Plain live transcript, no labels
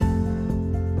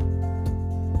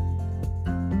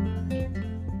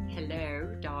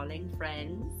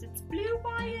friends. It's Blue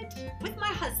Wyatt with my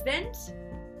husband,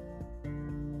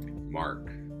 Marc.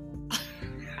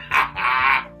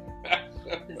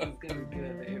 This is gonna be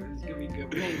good, babe. This is gonna be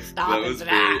good. We ain't stop That was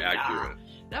very accurate.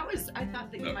 That was. I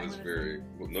thought that you That might was want very.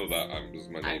 Well, no, that was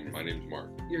my name. My name's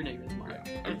Marc. Your name is Marc.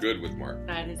 Yeah, I'm good with Marc.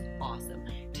 That is awesome.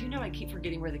 Do you know I keep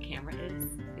forgetting where the camera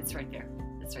is? It's right there.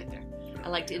 It's right there. I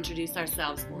like to introduce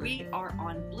ourselves. We are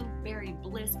on Blueberry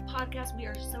Bliss podcast. We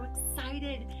are so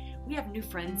excited. We have new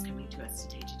friends coming to us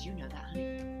today. Did you know that,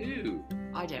 honey? Ew.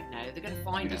 I don't know. They're going to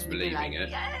find You're us just and be believing like, it.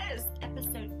 yes,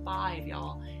 episode 5,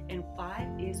 y'all. And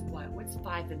 5 is what? What's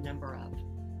 5 the number of?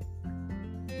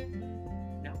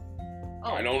 No.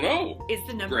 Oh, I don't know. it's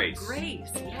the number Grace. of grace.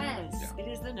 Yes, Yeah. it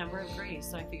is the number of grace.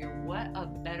 So I figure, what a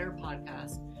better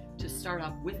podcast to start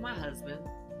off with my husband,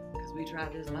 because we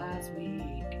tried this last week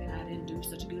and I didn't do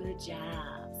such a good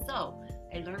job. So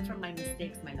I learned from my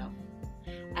mistakes, my love,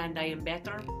 and I am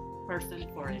better person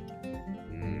for it.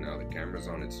 Now the camera's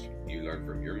on. It's you learn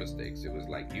from your mistakes. It was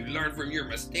like you learn from your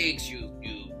mistakes. You.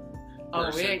 Oh,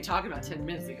 we person. ain't talking about 10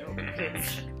 minutes ago.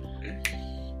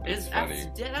 That's funny.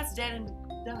 That's dead and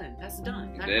done. That's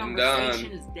done. That Dead and conversation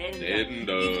done. is dead and Dead done. and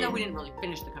done. Even though we didn't really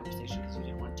finish the conversation because we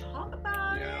didn't want to talk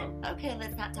about Yeah. it. Okay,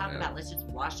 let's not talk Yeah. about it. Let's just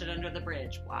wash it under the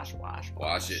bridge. Wash. Wash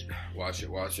it.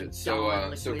 So,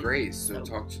 Dawn so liquid Grace. So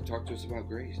soap. talk to us about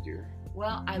Grace, dear.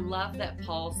 Well, I love that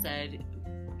Paul said,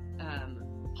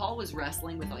 Paul was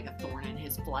wrestling with like a thorn in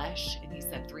his flesh, and he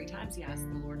said 3 times he asked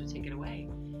the Lord to take it away,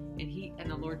 and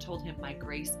the Lord told him, "My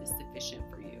grace is sufficient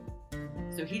for you."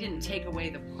 So he didn't take away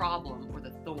the problem or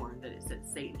the thorn that it said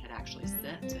Satan had actually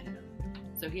sent to him.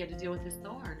 So he had to deal with his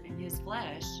thorn in his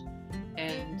flesh,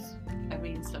 and I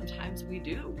mean, sometimes we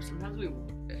do. Sometimes we.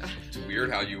 It's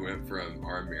weird how you went from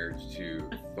our marriage to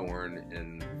thorn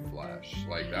in flesh.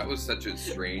 Like that was such a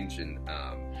strange and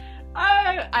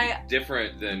I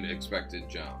different than expected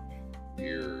jump.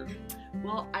 Weird.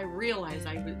 Well, I realize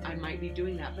I might be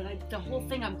doing that, but the whole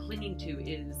thing I'm clinging to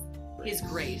is His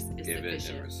grace is Give it and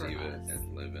sufficient for receive it us.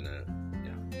 and live in it.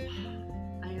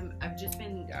 I've just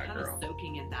been Yeah, kind girl. of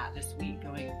soaking in that this week,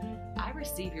 going, I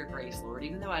receive your grace, Lord,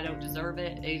 even though I don't deserve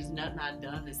it. There's nothing I've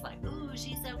done that's like, ooh,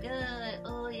 she's so good.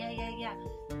 Oh, yeah.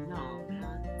 No,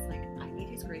 man. It's like, I need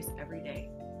His grace every day.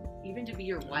 Even to be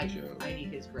your wife, Joe. I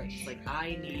need His grace. Like,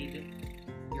 I need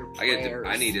your prayers.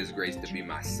 I need His grace to be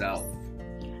myself.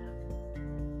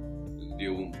 Yeah.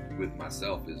 Deal with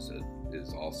myself is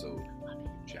also Love Him.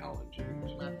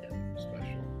 challenging, Love Him.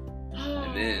 special.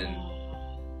 And then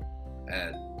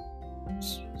add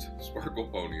Sparkle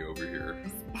Pony over here.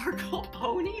 Sparkle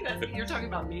Pony? You're talking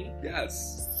about me?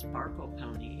 Yes. Sparkle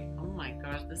Pony. Oh my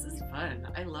gosh, this is fun.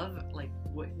 I love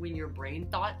when your brain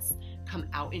thoughts come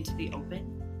out into the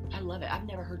open. I love it. I've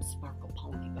never heard Sparkle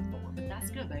Pony before, but that's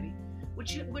good, baby.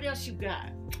 What else you got?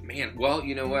 Man, well,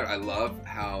 you know what? I love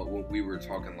how when we were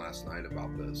talking last night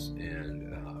about this,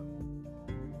 and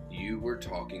you were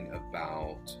talking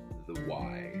about the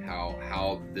why,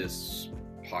 how this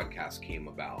podcast came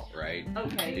about, right?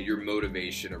 Okay. And your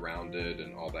motivation around it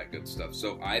and all that good stuff.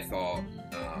 So I thought,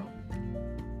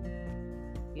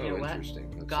 You know what?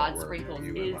 interesting. That's God not where sprinkles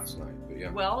you went is- last night, but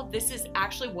yeah. Well, this is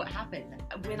actually what happened.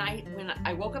 When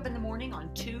I woke up in the morning on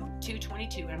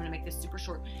 2/22, and I'm going to make this super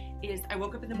short, is I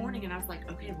woke up in the morning and I was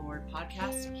like, okay, Lord,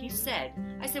 podcast.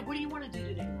 I said, what do you want to do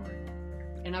today, Lord?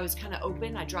 And I was kind of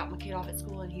open. I dropped my kid off at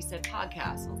school and he said,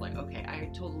 podcast. I was like, okay, I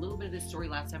told a little bit of this story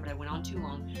last time, but I went on too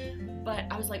long. But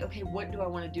I was like, okay, what do I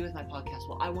want to do with my podcast?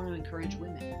 Well, I want to encourage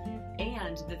women.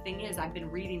 And the thing is, I've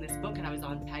been reading this book and I was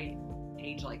on page.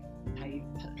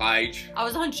 I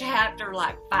was on chapter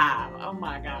 5. Oh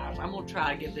my gosh, I'm gonna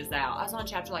try to get this out. I was on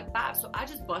chapter 5, so I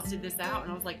just busted this out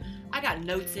and I was like, I got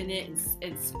notes in it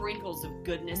and sprinkles of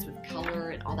goodness with color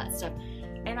and all that stuff.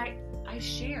 And I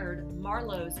shared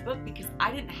Marlowe's book because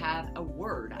I didn't have a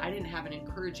word. I didn't have an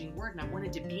encouraging word, and I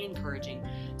wanted to be encouraging.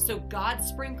 So God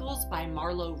Sprinkles by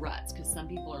Marlowe Rutz, because some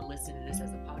people are listening to this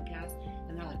as a podcast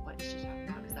and they're like, what is she talking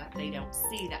about? They don't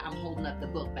see that I'm holding up the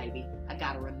book, baby. I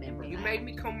gotta remember You that. made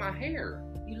me comb my hair.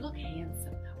 You look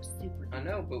handsome, though. Super. I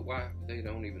know, but why they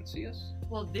don't even see us?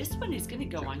 Well, this one is going to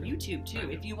go on YouTube, too. I know.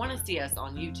 If you want to see us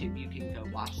on YouTube, you can go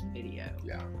watch the video.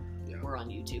 Yeah. We're on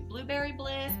YouTube. Blueberry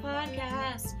Bliss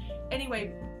Podcast.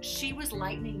 Anyway, she was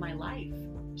lightening my life.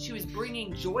 She was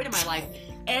bringing joy to my life.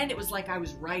 And it was like I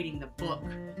was writing the book.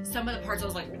 Some of the parts I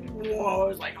was like, whoa. It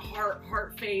was like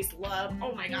heart, face, love.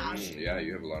 Oh, my gosh. Yeah,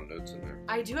 you have a lot of notes in there.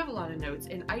 I do have a lot of notes.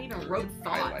 And I even wrote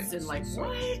thoughts Highlights, and like, so.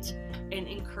 what? And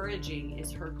encouraging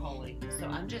is her calling. So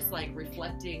I'm just like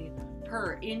reflecting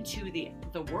her into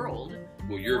the world.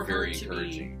 Well, you're For her very to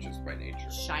encouraging just by nature.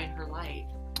 Shine her light.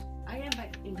 I am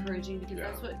encouraging because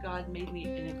Yeah. that's what God made me,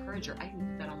 an encourager. I can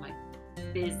put that on my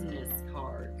business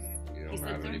cards. You He don't said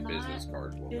have they're any not business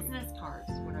cards, woman. Business cards.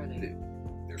 What are they?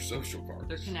 They're social cards.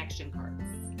 They're connection cards.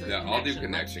 Yeah, I'll do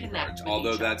connection Let's connect cards. with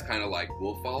Although each that's other. kind of like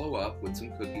we'll follow up with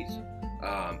some cookies,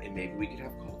 and maybe we could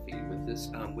have coffee with this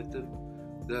with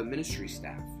the ministry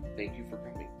staff. Thank you for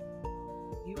coming.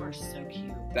 You are so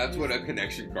cute. That's what a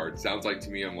connection card sounds like to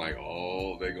me. I'm like,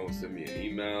 oh, they're gonna send me an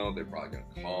email. They're probably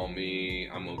gonna call me.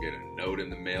 I'm gonna get a note in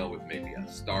the mail with maybe a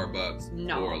Starbucks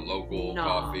or a local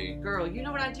coffee. Girl, you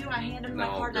know what I do? I hand them my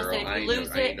card and girl, I say, if you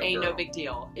lose it, ain't no big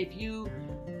deal. If you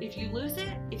lose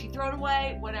it, if you throw it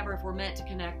away, whatever. If we're meant to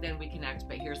connect, then we connect.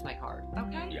 But here's my card,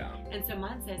 okay? Yeah. And so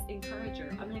mine says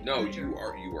encourager. I'm an No,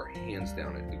 encourager. you are hands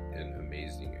down an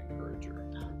amazing encourager.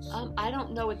 I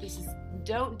don't know what this is.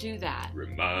 Don't do that.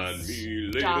 Remind me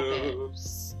later. Stop it.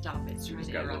 Stop it. It's You trying just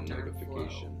to got a interrupt little our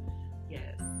notification. flow.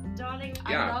 Yes. Darling,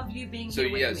 Yeah. I love you being So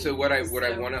here with me. so what I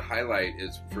want to highlight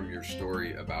is from your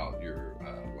story about your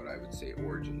what I would say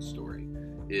origin story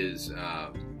is Look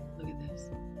at this.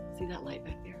 See that light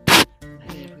back there? I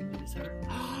did it with this over.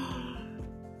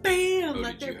 Bam! Oh,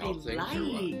 Let did there you be help things or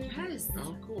light. what? Yes.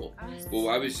 oh cool. Us. Well,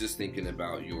 I was just thinking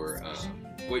about your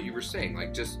what you were saying,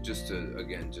 like just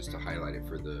to highlight it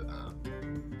for the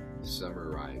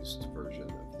summarized version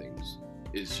of things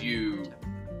is you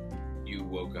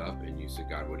woke up and you said,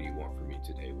 God, what do you want from me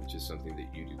today? Which is something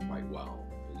that you do quite well.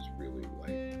 Is really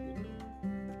like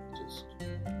just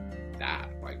that,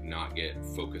 like not get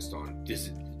focused on this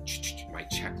is my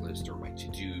checklist or my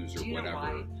to-dos or Do you whatever. know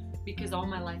why? Because all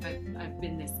my life I've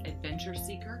been this adventure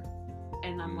seeker,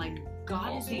 and I'm like,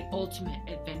 God is the ultimate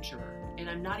adventurer, and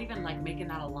I'm not even like making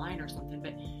that a line or something,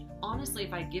 but honestly,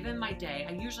 if I give him my day,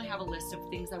 I usually have a list of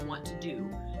things I want to do,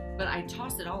 but I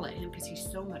toss it all at him because he's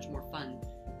so much more fun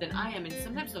than I am, and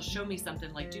sometimes he'll show me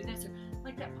something like do this, or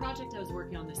like that project I was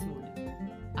working on this morning.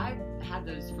 I had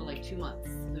those for like 2 months,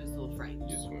 those little frames.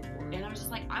 You just went for it. And I was just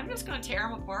like, I'm just going to tear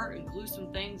them apart and glue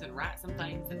some things and write some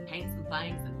things and paint some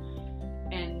things.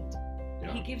 And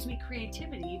Yeah. he gives me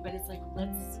creativity, but it's like,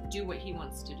 let's do what he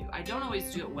wants to do. I don't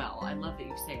always do it well. I love that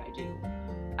you say I do.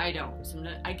 I don't.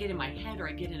 Sometimes I get in my head or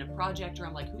I get in a project or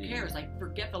I'm like, who cares? I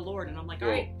forget the Lord. And I'm like, all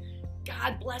right,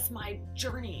 God bless my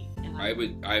journey. And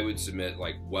I would submit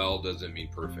like well doesn't mean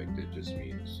perfect. It just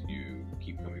means you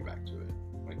keep coming back to it.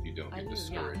 Like you don't get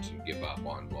discouraged and give up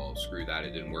on, well, screw that,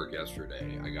 it didn't work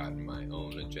yesterday. I got in my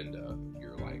own agenda.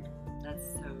 You're like,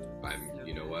 that's so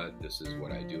you know what? This is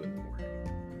what I do in the morning.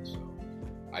 And so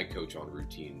I coach on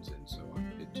routines, and so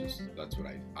it just that's what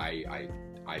I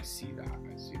see that.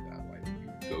 I see that like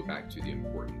you go back to the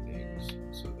important things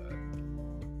so that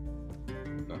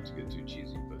not to get too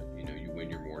cheesy, but you know, you win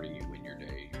your morning, you win your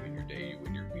day, you win your day, you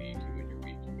win your week, you win your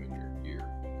week, you win your year.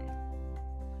 You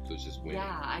know? So it's just winning.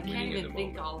 Yeah, I can't even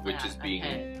think all of that which is being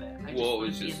ahead, but I just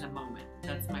want to be in the moment.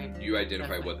 That's my. You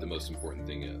identify what the most important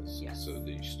thing is, yes. So that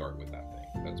you start with that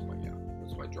thing. That's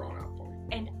my drawn out point.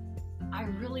 And I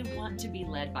really want to be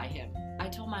led by him. I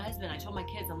told my husband, I told my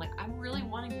kids, I'm like, I'm really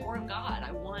wanting more of God.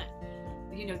 I want,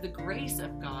 the grace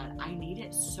of God. I need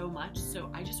it so much. So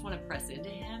I just want to press into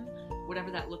him, whatever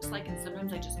that looks like. And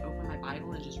sometimes I just open my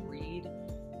Bible and just read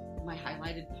my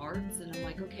highlighted parts. And I'm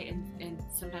like, okay. And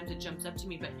sometimes it jumps up to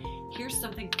me. But here's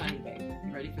something funny, babe.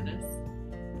 You ready for this?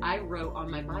 I wrote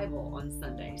on my Bible on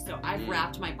Sunday. So I've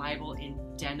wrapped my Bible in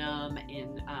denim,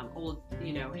 in old,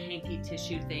 hanky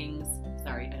tissue things.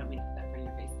 Sorry, I don't mean to put that in front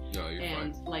of your face. No, you're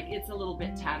fine. And like it's a little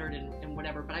bit tattered and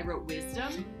whatever, but I wrote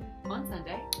wisdom on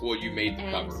Sunday. Well, you made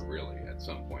the cover really at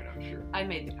some point, I'm sure. I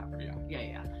made the cover.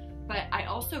 Yeah. But I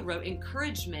also wrote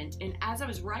encouragement, and as I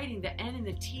was writing, the N and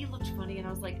the T looked funny, and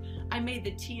I was like, I made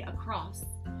the T across,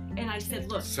 and I said,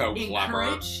 look, so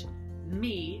encourage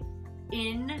me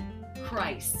in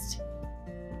Christ.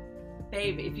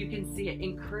 Babe, if you can see it,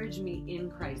 encourage me in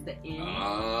Christ. The N,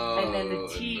 and then the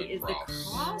T is the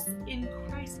cross in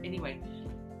Christ. Anyway,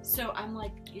 so I'm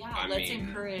like, let's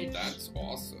encourage. That's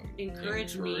awesome.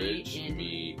 Encourage me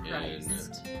in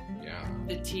Christ.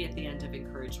 The T at the end of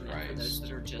encouragement for those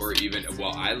that are just. Or even, I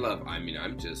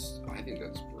think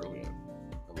that's brilliant.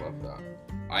 I love that.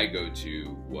 I go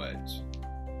to what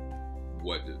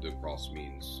the cross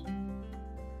means.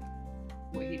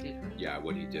 What he did for us. Yeah,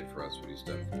 what he did for us, what he's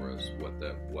done for us,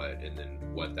 and then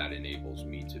what that enables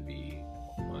me to be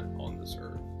on this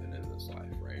earth and in this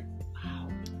life, right? Wow.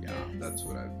 Yeah, that's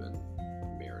what I've been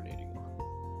marinating on.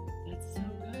 That's so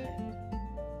good.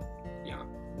 Yeah,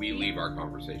 we leave our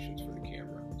conversations for the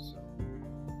camera, so.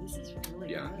 This is really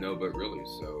good. Yeah, no, but really,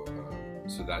 so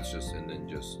that's just, and then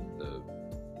just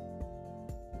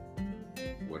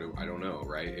I don't know,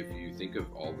 right? If you think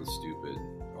of all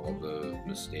the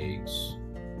mistakes,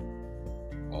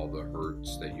 all the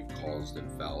hurts that you've caused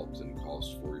and felt and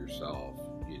caused for yourself.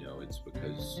 You know, it's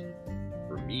because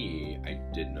for me, I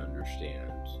didn't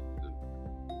understand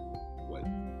what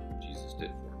Jesus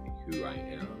did for me, who I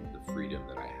am, the freedom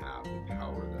that I have, the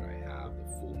power that I have,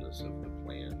 the fullness of the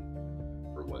plan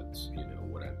for what's, you know,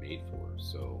 what I'm made for.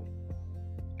 So,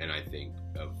 and I think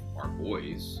of our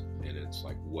boys, and it's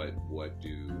like, what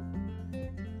do,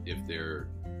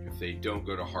 if they don't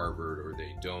go to Harvard, or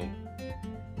they don't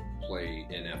play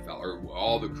NFL, or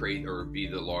all the or be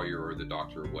the lawyer or the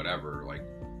doctor or whatever, like,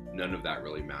 none of that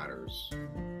really matters.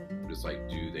 Just like,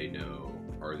 do they know,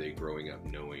 are they growing up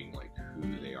knowing like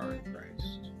who they are in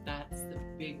Christ? That's the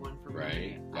big one for right?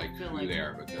 me. Like who they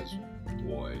are, because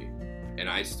boy, and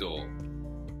I still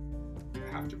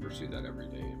have to pursue that every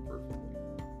day imperfectly,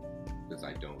 because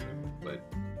I don't know. But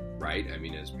right, I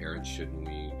mean, as parents, shouldn't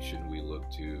we look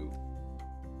to,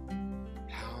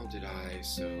 how did I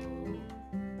so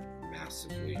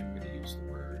massively, I'm going to use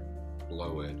the word,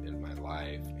 blow it in my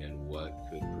life, and what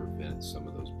could prevent some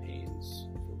of those pains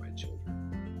for my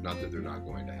children? Not that they're not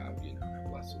going to have, you know,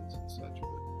 have lessons and such,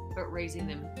 but raising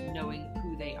them knowing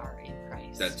who they are in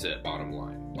Christ. That's it, bottom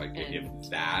line. Like, and if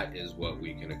that is what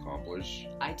we can accomplish.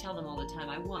 I tell them all the time,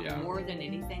 I want more than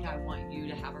anything, I want you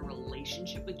to have a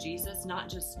relationship with Jesus, not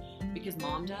just because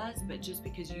mom does, but just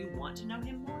because you want to know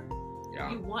him more.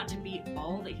 Yeah. You want to be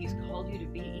all that he's called you to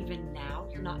be, even now.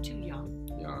 You're not too young.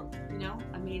 Yeah. You know,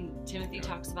 I mean, Timothy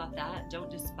talks about that. Don't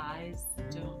despise,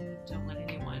 don't let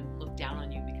anyone look down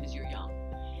on you because you're young.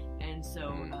 And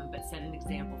so, but set an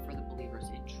example for the believers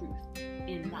in truth,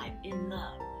 in life, in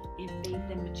love, in faith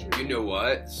and maturity. You know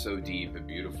what? So deep and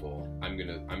beautiful. I'm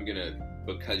gonna,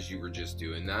 because you were just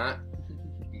doing that,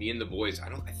 me and the boys,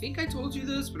 I think I told you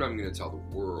this, but I'm gonna tell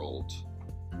the world,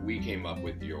 we came up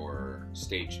with your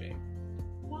stage name.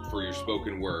 Whoa. For your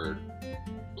spoken word.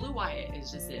 Blue Wyatt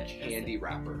is just it. Candy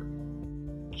Rapper.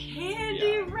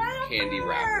 Candy Rapper. Candy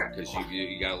Rapper, because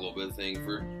you got a little bit of thing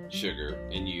for sugar,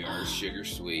 and you are sugar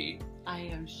sweet. I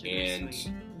am sugar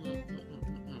sweet.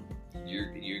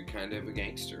 You're kind of a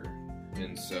gangster,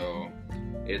 and so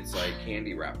it's like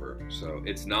Candy Rapper. So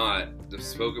it's not the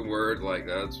spoken word, like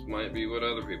that might be what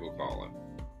other people call it.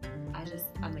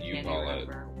 I'm the Candy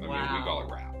Rapper. I mean, we call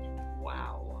it rap.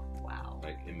 Wow.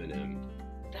 Like Eminem.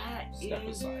 That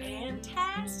is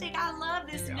fantastic. I love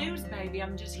this news, baby.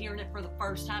 I'm just hearing it for the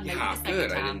first time. Maybe yeah, the second good.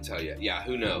 time. I didn't tell you. Yeah,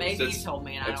 who knows? Maybe you told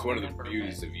me, and I don't remember. That's one of the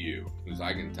beauties of you, because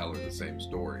I can tell her the same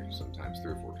story sometimes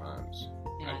 3 or 4 times.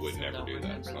 Yeah, I would never do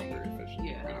that. It's not very efficient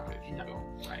communication. No,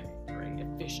 right.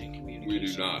 Efficient communication. We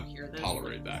do not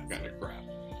tolerate that kind of crap.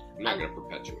 I'm not going to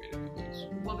perpetuate it, please.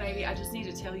 Well, baby, I just need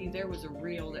to tell you, there was a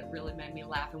reel that really made me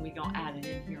laugh, and we're going to add it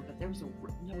in here, but there was no,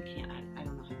 we can't add it. I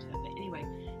don't know how to, but anyway,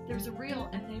 there was a reel,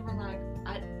 and they were like,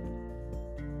 I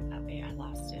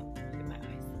lost it. Look at my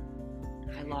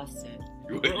eyes. I lost it.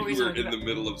 You were in the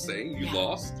middle of saying you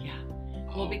lost? Yeah.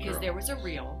 Well, because there was a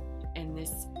reel, and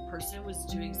this person was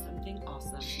doing something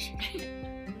awesome.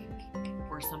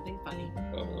 Or something funny,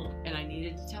 and I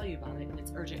needed to tell you about it, and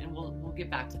it's urgent, and we'll get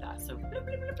back to that. So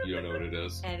you don't know what it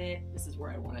is. Edit. This is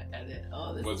where I want to edit.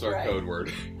 Oh, this What's is our code word?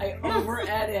 I over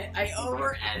edit.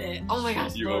 Oh my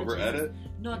gosh. You over edit?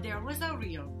 No, there was a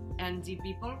reel, and the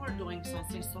people were doing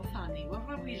something so funny. What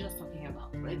were we just talking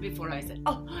about? Right before I said,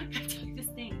 "Oh, I gotta tell you this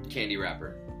thing." Candy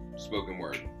Rapper, spoken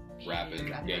word,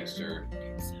 rapping, gangster.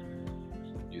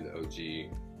 You the OG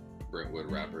Brentwood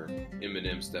rapper.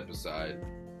 Eminem, Step Aside.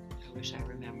 I wish I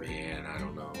remembered. Man, I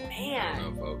don't know. Man. I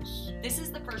don't know, folks. This is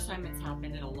the first time it's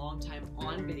happened in a long time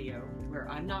on video, where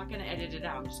I'm not going to edit it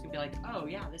out. I'm just going to be like, oh,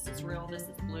 yeah, this is real. This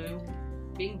is blue.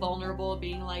 Being vulnerable,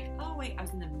 being like, oh, wait, I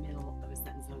was in the middle of a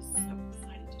sentence. I was so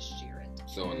excited to share it.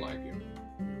 So unlike you.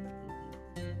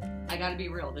 I got to be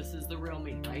real. This is the real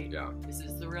me, right? Yeah. This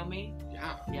is the real me?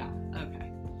 Yeah. Yeah.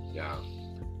 Okay. Yeah.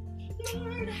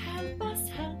 Lord, help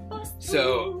us.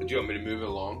 So, do you want me to move it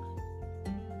along?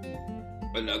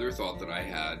 Another thought that I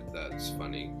had that's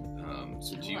funny.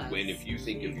 So if you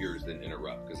think of yours, then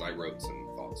interrupt, because I wrote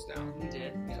some thoughts down. You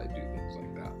did? Because I do things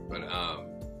like that. But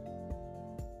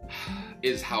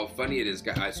is how funny it is,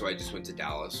 guys. So I just went to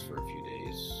Dallas for a few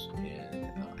days,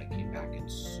 and I came back,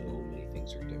 and so many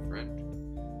things are different,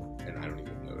 and I don't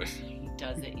even notice. He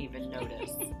doesn't even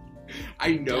notice.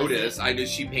 I notice. I know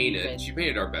she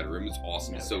painted our bedroom. It's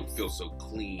awesome. It feels so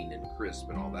clean and crisp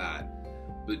and all that.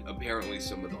 But apparently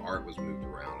some of the art was moved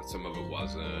around, and some of it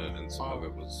wasn't, and some of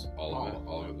it was all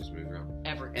of it was moved around.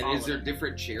 And is there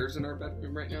different chairs in our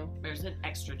bedroom right now? There's an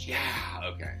extra chair.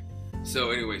 Yeah. Okay. So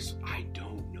anyways, I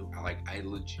don't know. I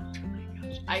legit. Oh my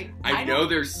gosh. I know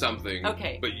there's something.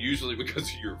 Okay. But usually because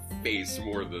of your face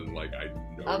more than like I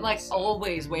know. I'm like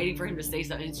always waiting for him to say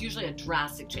something. It's usually a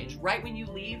drastic change. Right when you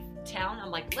leave town,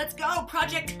 I'm like, let's go,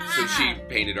 project time. So she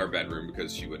painted our bedroom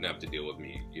because she wouldn't have to deal with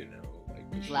me, you know.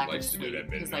 Like she Lack of likes to do sleep, that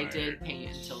midnight. because I did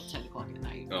paint until 10 o'clock at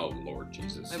night. Oh, Lord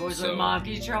Jesus. My boys like, Mom,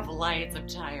 can you turn off the lights? I'm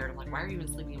tired. I'm like, why are you even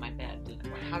sleeping in my bed?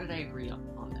 How did I agree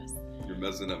on this? You're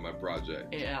messing up my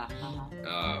project. Yeah.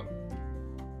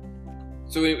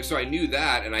 So I knew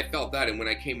that, and I felt that, and when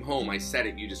I came home, I said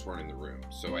it, you just weren't in the room.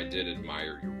 So I did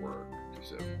admire your work,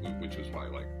 so, which was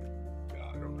probably like,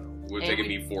 I don't know. It would have taken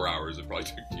me 4 hours. It probably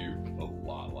took you a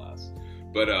lot less.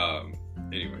 But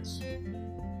anyways,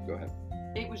 go ahead.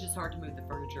 It was just hard to move the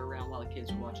furniture around while the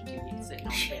kids were watching TV, sitting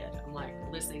on the bed. I'm like,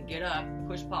 listen, get up,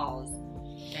 push pause,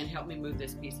 and help me move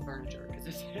this piece of furniture because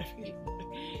it's heavy.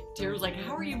 Tara was like,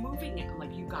 how are you moving it? I'm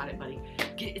like, you got it, buddy.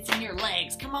 It's in your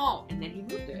legs. Come on. And then he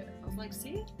moved it. I was like,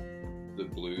 see? The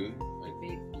blue? Like,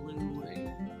 big blue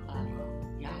thing.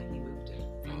 Yeah, he moved it.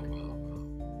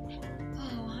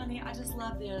 Oh, honey, I just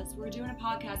love this. We're doing a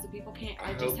podcast that people can't.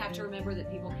 I just have to remember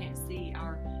that people can't see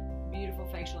our beautiful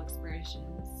facial expressions.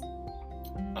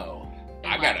 Oh,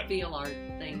 and I gotta feel our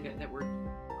thing that we're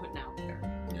putting out there.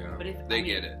 Yeah, but if they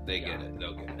get it, they get it.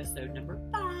 They'll get it. Episode number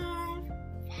 5.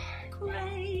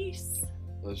 Grace.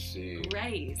 Let's see.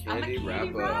 Grace. Candy I'm a candy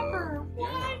wrapper.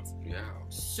 What? Yeah.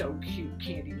 So cute,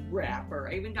 candy wrapper.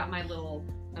 I even got my little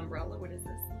umbrella. What is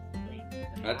this thing?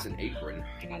 That's an apron.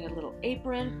 I got a little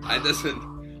apron.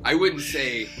 I wouldn't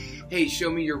say, hey, show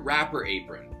me your rapper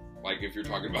apron. Like if you're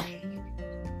talking about.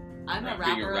 I'm a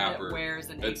rapper that wears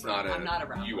an apron. I'm not a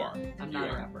rapper. You are. I'm not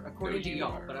a rapper. According to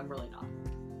y'all, but I'm really not.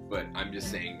 But I'm just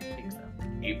saying, I think so.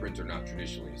 Aprons are not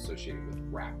traditionally associated with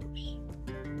rappers.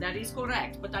 That is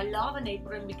correct, but I love an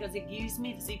apron because it gives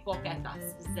me the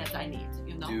pockets that I need,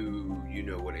 you know? Do you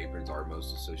know what aprons are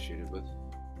most associated with?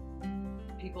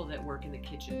 People that work in the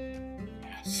kitchen.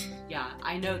 Yes. Yeah,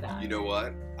 I know that. You know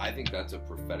what? I think that's a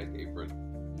prophetic apron.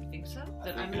 You think so?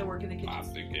 That I'm going to work in the kitchen? I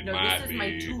think it no, might this is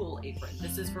my tool apron.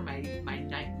 This is for my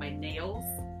nails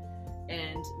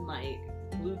and my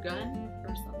glue gun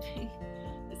or something.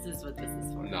 This is what this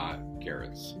is for. Not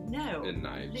carrots. No. And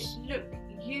knives. Look,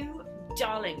 you,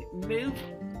 darling, move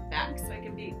back so I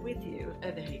can be with you.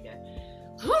 Oh, there you go.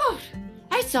 Whew.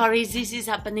 I'm sorry, this is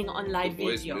happening on live the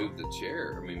boys video. Move the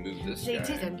chair. I mean, move this They guy.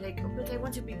 did. I'm like, but I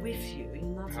want to be with you. You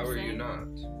know what How are you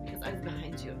not? Because I'm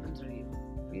behind you, under you,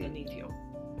 underneath you.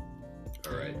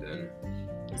 All right, then.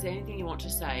 Is there anything you want to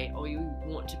say, or you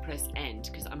want to press end?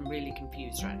 Because I'm really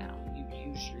confused right now. You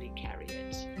usually carry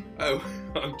it. Oh,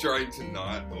 I'm trying to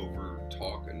not over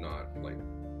talk and not like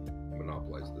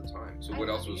monopolize the time. So what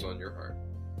else was on your heart?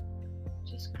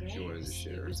 Just grace. You wanted to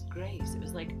share. It was grace. It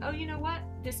was like, oh, you know what?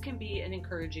 This can be an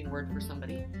encouraging word for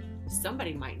somebody.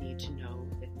 Somebody might need to know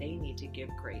that they need to give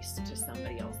grace to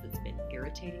somebody else that's been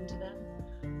irritating to them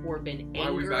or been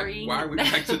angering. Why are we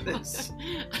back to this?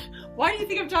 Why do you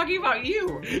think I'm talking about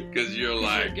you? Because you're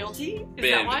like you're guilty. Is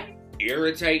that why?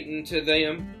 Irritating to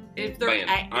them. If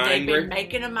they've been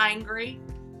making them angry,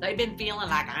 they've been feeling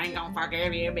like I ain't gonna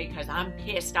forgive you because I'm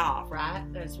pissed off, right?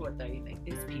 That's what they think.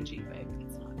 It's PG, babe.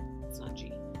 It's not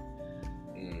G.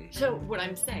 So what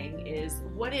I'm saying is,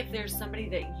 what if there's somebody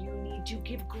that you need to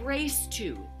give grace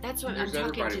to? That's what I'm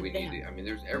talking to them.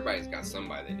 There's everybody's got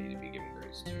somebody they need to be giving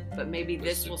grace to. But maybe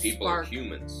this will people spark are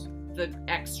humans. The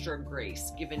extra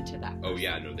grace given to that person. Oh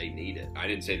yeah, no, they need it. I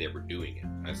didn't say they were doing it.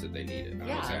 I said they need it. I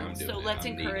don't say I'm doing so it. let's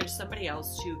encourage somebody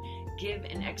else to give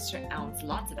an extra ounce,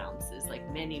 lots of ounces, like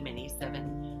many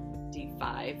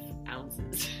 75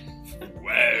 ounces.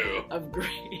 Wow. Of grace.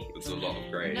 It's a lot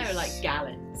of grace. No, like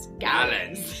gallons.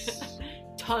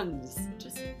 Tons.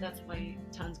 Just that's why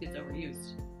tons gets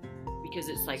overused. Because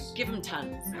it's like, give them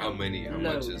tons. How many? How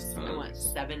loads. much is tons? I want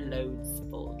 7 loads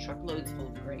full, truckloads full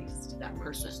of grace to that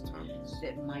person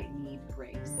that might need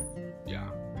grace. Yeah.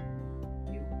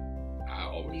 You? I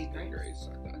always need grace.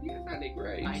 I thought, yes, I need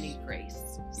grace. I need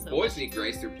grace. So boys need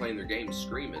grace. They're playing their game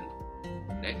screaming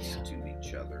next to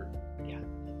each other. Yeah,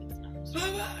 it's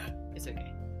not. It's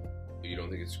okay. You don't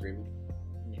think it's screaming?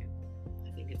 No.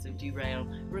 I think it's a derail.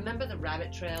 Remember the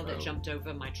rabbit trail that jumped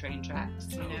over my train tracks?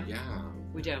 You know? Yeah.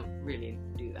 We don't really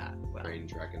do that well. Train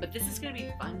tracking. But this is going to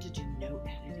be fun to do no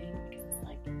editing because it's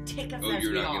like, take us as we are. Oh,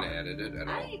 you're not going to edit it at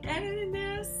all? I ain't editing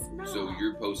this. No. So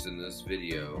you're posting this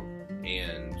video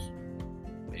and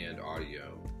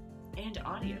audio. And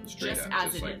audio. Straight just up,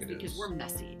 as just it like is. it Because is. we're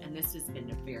messy. And this has been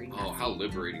a very messy how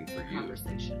liberating for you.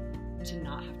 conversation. To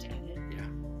not have to edit. Yeah.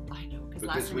 I know.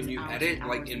 Because when you edit,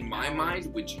 like in my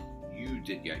mind, which you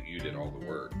did all the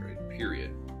work, right?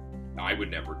 Period. I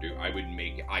would never do. I would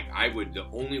make it. The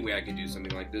only way I could do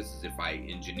something like this is if I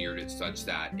engineered it such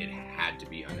that it had to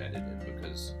be unedited,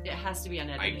 because it has to be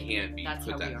unedited. I can't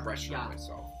put that pressure on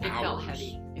myself. It felt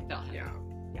heavy.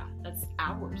 Yeah, that's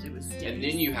hours. It was days. And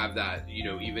then you have that,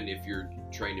 even if you're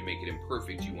trying to make it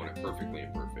imperfect, you want it perfectly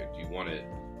imperfect. You want it.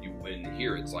 And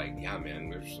here it's like, yeah, man.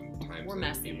 There's some times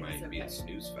that you might be a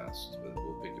snooze fest, but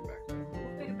we'll pick it back up.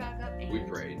 We'll pick it back up. And we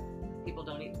prayed. People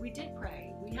don't even. We did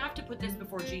pray. We have to put this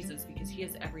before Jesus because He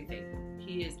is everything.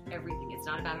 He is everything. It's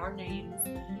not about our names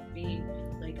being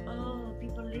like, oh,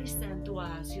 people listen to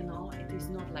us. It is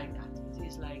not like that. It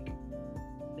is like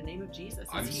the name of Jesus.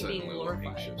 I'm being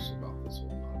glorified. Anxious about this whole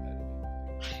not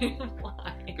editing.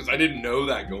 Why? Because I didn't know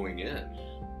that going in.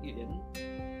 You didn't?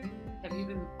 Have you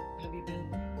been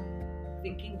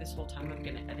thinking this whole time I'm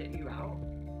gonna edit you out?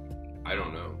 I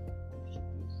don't know.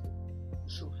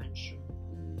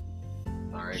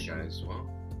 All right, guys. Well,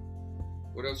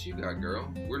 what else you got, girl?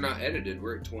 We're not edited.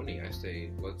 We're at 20. I say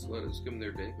let's let us give them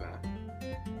their day back,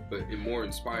 but more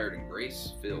inspired and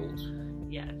grace filled.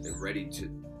 Yes. And ready to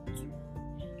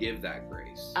give that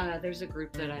grace. There's a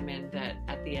group that I'm in that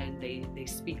at the end they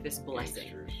speak this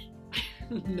blessing.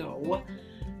 No,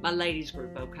 my ladies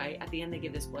group. Okay, at the end they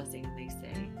give this blessing and they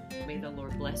say, "May the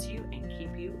Lord bless you and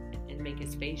keep you and make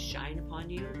His face shine upon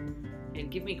you, and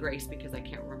give me grace," because I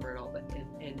can't remember it all, but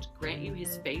and grant you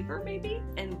His favor, maybe.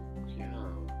 And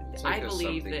like I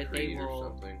believe that they will.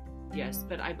 Something. Yes,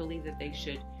 but I believe that He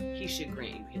should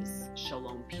grant you His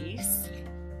shalom peace,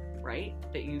 right?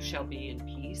 That you shall be in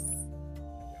peace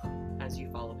as you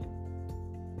follow Him.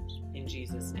 In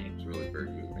Jesus' name. It's really very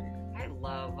moving. I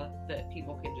love that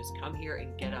people can just come here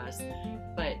and get us.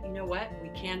 But you know what? We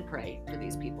can pray for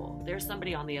these people. There's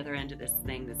somebody on the other end of this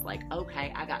thing that's like,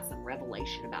 okay, I got some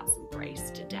revelation about some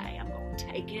grace today. I'm going to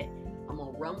take it. I'm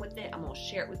going to run with it. I'm going to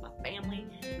share it with my family,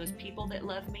 those people that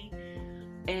love me.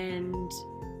 And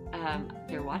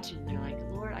they're watching and they're like,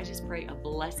 Lord, I just pray a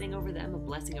blessing over them, a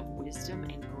blessing of wisdom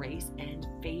and grace and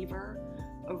favor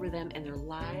over them and their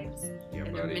lives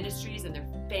and their ministries and their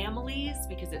families,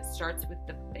 because it starts with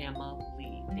the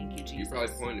family. Thank you, Jesus. You're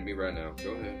probably pointing to me right now.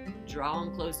 Go ahead. Draw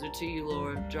them closer to you,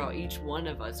 Lord. Draw each one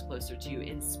of us closer to you.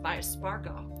 Inspire, spark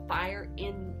a fire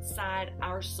inside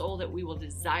our soul that we will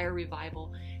desire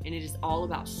revival. And it is all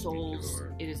about souls.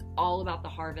 It is all about the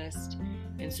harvest.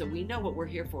 And so we know what we're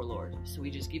here for, Lord. So we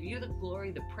just give you the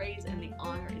glory, the praise, and the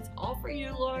honor. It's all for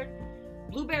you, Lord.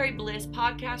 Blueberry Bliss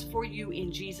podcast for you.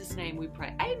 In Jesus' name we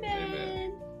pray. Amen.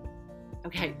 Amen.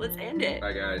 Okay, let's end it.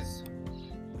 Bye, guys.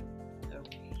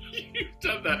 Okay. You've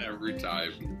done that every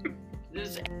time.